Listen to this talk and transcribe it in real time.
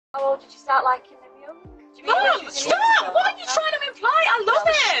How old did you start liking them young? Do you mean Mum, stop! What are you trying to imply? I love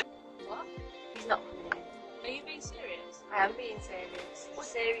him! What? He's not coming in. Are you being serious? I am being serious. As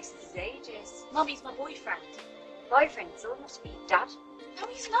serious as his age is. Mum, he's my boyfriend. Boyfriend, so he must be your dad. No,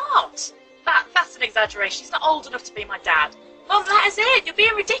 he's not. That's an exaggeration. He's not old enough to be my dad. Mum, let us in. You're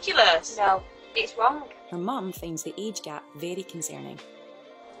being ridiculous. No, it's wrong. Her mum finds the age gap very concerning.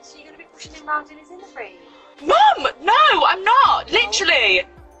 So you're going to be pushing him round in his inner frame? Mum, no, I'm not. Literally.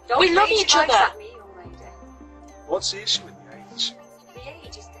 We love each other. At me, young lady. What's the issue with the age?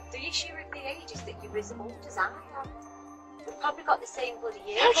 The issue with the age is that you're as old as I am. We've probably got the same bloody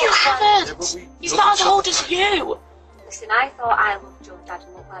year. No, you haven't. Yeah, but He's not as old as you. Listen, I thought I loved your dad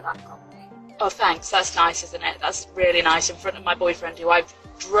and looked like that got me. Oh, thanks. That's nice, isn't it? That's really nice in front of my boyfriend, who I've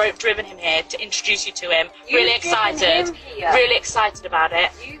driven him here to introduce you to him. Really excited. Really excited about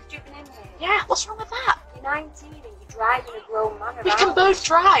it. You've driven him here. Yeah, what's wrong with that? You're 19 and you're driving a grown man around. We can both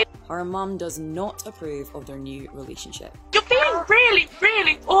drive. Her mum does not approve of their new relationship. You're being really,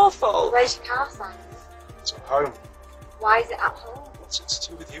 really awful. Where's your car sign? It's at home. Why is it at home? What's it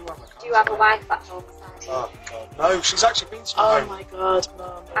to do with you, Emma? Do you have a wife at home, Simon? Oh, God. No, she's actually been to my Oh home. my God,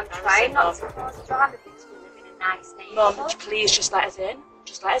 Mum. I'm trying not to cause a drama because we live in a nice Mum, neighbourhood. please just let us in.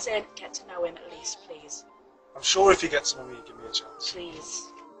 Just let us in. Get to know him at least, please. I'm sure if you get to know me, you give me a chance. Please.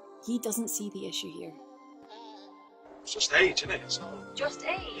 He doesn't see the issue here. It's just age, isn't it? It's not... Just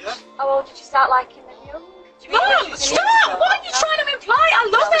age? Yeah. How old did you start liking them young? Do you mean when you Mum, was in stop! Israel? What are you trying to imply? I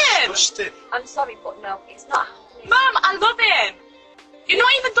love him! Just it. I'm sorry, but no, it's not happening. Mum, I love him! You've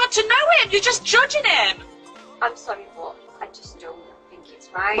not even got to know him, you're just judging him! I'm sorry, but I just don't think it's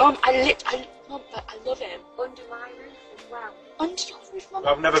right. Mum, Mum, but I love him. Under my roof as well. Under your roof, Mum?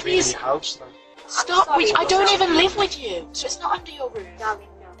 I've never been in please. your house, though. Stop, sorry, I don't but- even live with you, so it's not under your roof. Darling,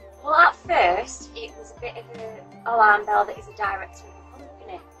 no. Well, at first, it was a bit of an alarm bell that he's a director of the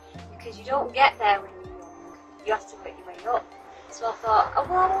company. Because you don't get there when you're young. You have to work your way up. So I thought, oh,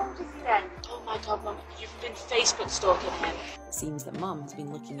 well, how old is he then? Oh my God, Mum, you've been Facebook stalking him. It seems that mum has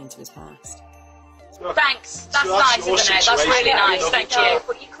been looking into his past. Look, Thanks, that's so nice, your isn't it? That's really situation. nice, No, thank No, you.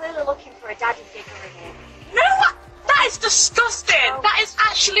 but you're clearly looking for a daddy figure in him. No, that is disgusting! No. That is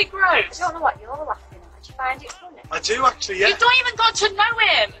actually I gross! don't know what you're laughing at. Do you find it funny? I do, actually, yeah. You don't even got to know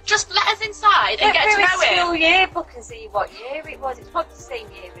him! Just let us inside and get to through know his him! school yearbook and see what year it was. It's probably the same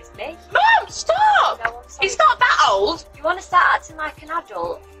year as me. Mum, stop! No, I'm sorry. He's not that old! You want to start acting like an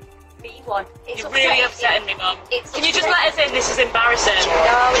adult? Be one. It's You're really upsetting me, Mum. It's Can you just let us in? This is embarrassing.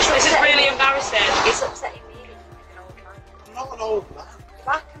 No, it's This is upsetting really me. embarrassing. It's upsetting me that you're an old man. I'm not an old man.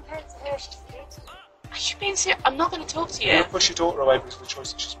 But compared to her, she's a kid. Are you being serious? I'm not going to talk to You're you. going to push your daughter away because of the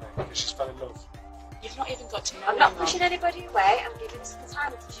choice that she's made, because she's fell in love. You've not even got to know I'm him, not Mum. pushing anybody away. I'm giving her some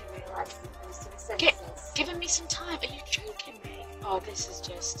time until she realises and comes to the senses. Giving me some time. Are you joking me? Oh, this is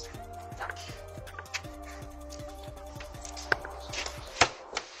just...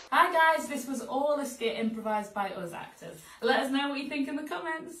 Hi guys, this was all a skit improvised by us actors. Let us know what you think in the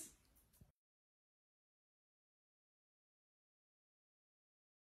comments.